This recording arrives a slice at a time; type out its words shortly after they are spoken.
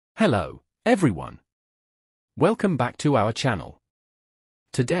Hello, everyone. Welcome back to our channel.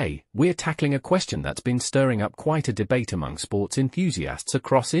 Today, we're tackling a question that's been stirring up quite a debate among sports enthusiasts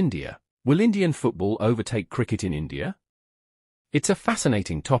across India. Will Indian football overtake cricket in India? It's a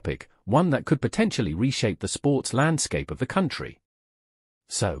fascinating topic, one that could potentially reshape the sports landscape of the country.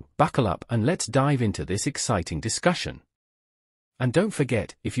 So, buckle up and let's dive into this exciting discussion. And don't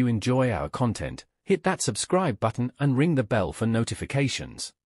forget, if you enjoy our content, hit that subscribe button and ring the bell for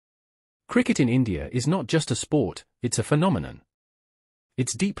notifications. Cricket in India is not just a sport, it's a phenomenon.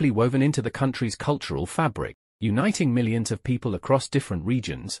 It's deeply woven into the country's cultural fabric, uniting millions of people across different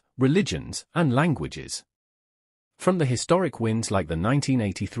regions, religions, and languages. From the historic wins like the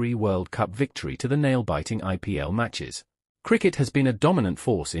 1983 World Cup victory to the nail-biting IPL matches, cricket has been a dominant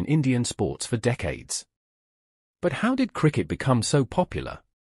force in Indian sports for decades. But how did cricket become so popular?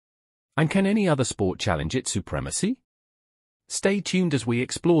 And can any other sport challenge its supremacy? Stay tuned as we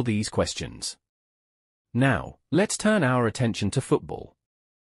explore these questions. Now, let's turn our attention to football.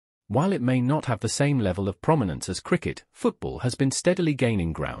 While it may not have the same level of prominence as cricket, football has been steadily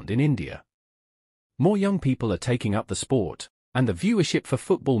gaining ground in India. More young people are taking up the sport, and the viewership for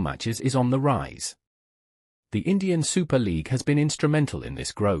football matches is on the rise. The Indian Super League has been instrumental in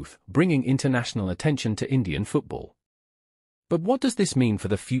this growth, bringing international attention to Indian football. But what does this mean for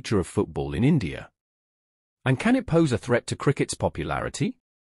the future of football in India? And can it pose a threat to cricket's popularity?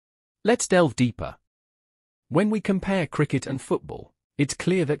 Let's delve deeper. When we compare cricket and football, it's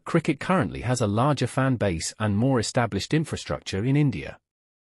clear that cricket currently has a larger fan base and more established infrastructure in India.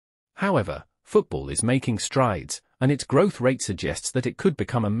 However, football is making strides, and its growth rate suggests that it could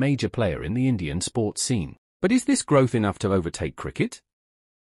become a major player in the Indian sports scene. But is this growth enough to overtake cricket?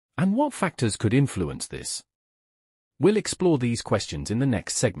 And what factors could influence this? We'll explore these questions in the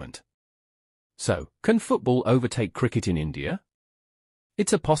next segment. So, can football overtake cricket in India?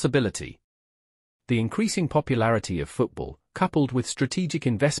 It's a possibility. The increasing popularity of football, coupled with strategic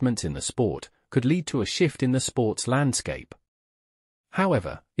investments in the sport, could lead to a shift in the sports landscape.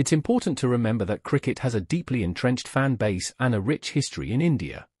 However, it's important to remember that cricket has a deeply entrenched fan base and a rich history in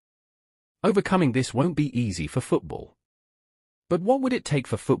India. Overcoming this won't be easy for football. But what would it take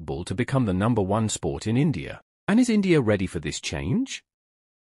for football to become the #1 sport in India? And is India ready for this change?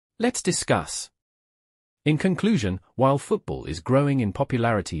 Let's discuss. In conclusion, while football is growing in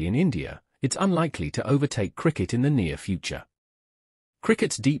popularity in India, it's unlikely to overtake cricket in the near future.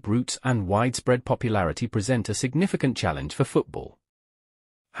 Cricket's deep roots and widespread popularity present a significant challenge for football.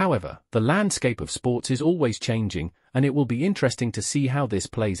 However, the landscape of sports is always changing, and it will be interesting to see how this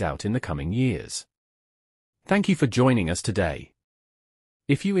plays out in the coming years. Thank you for joining us today.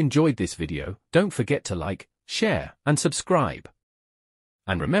 If you enjoyed this video, don't forget to like, share, and subscribe.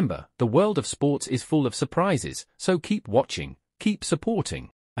 And remember, the world of sports is full of surprises, so keep watching, keep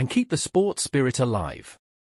supporting, and keep the sports spirit alive.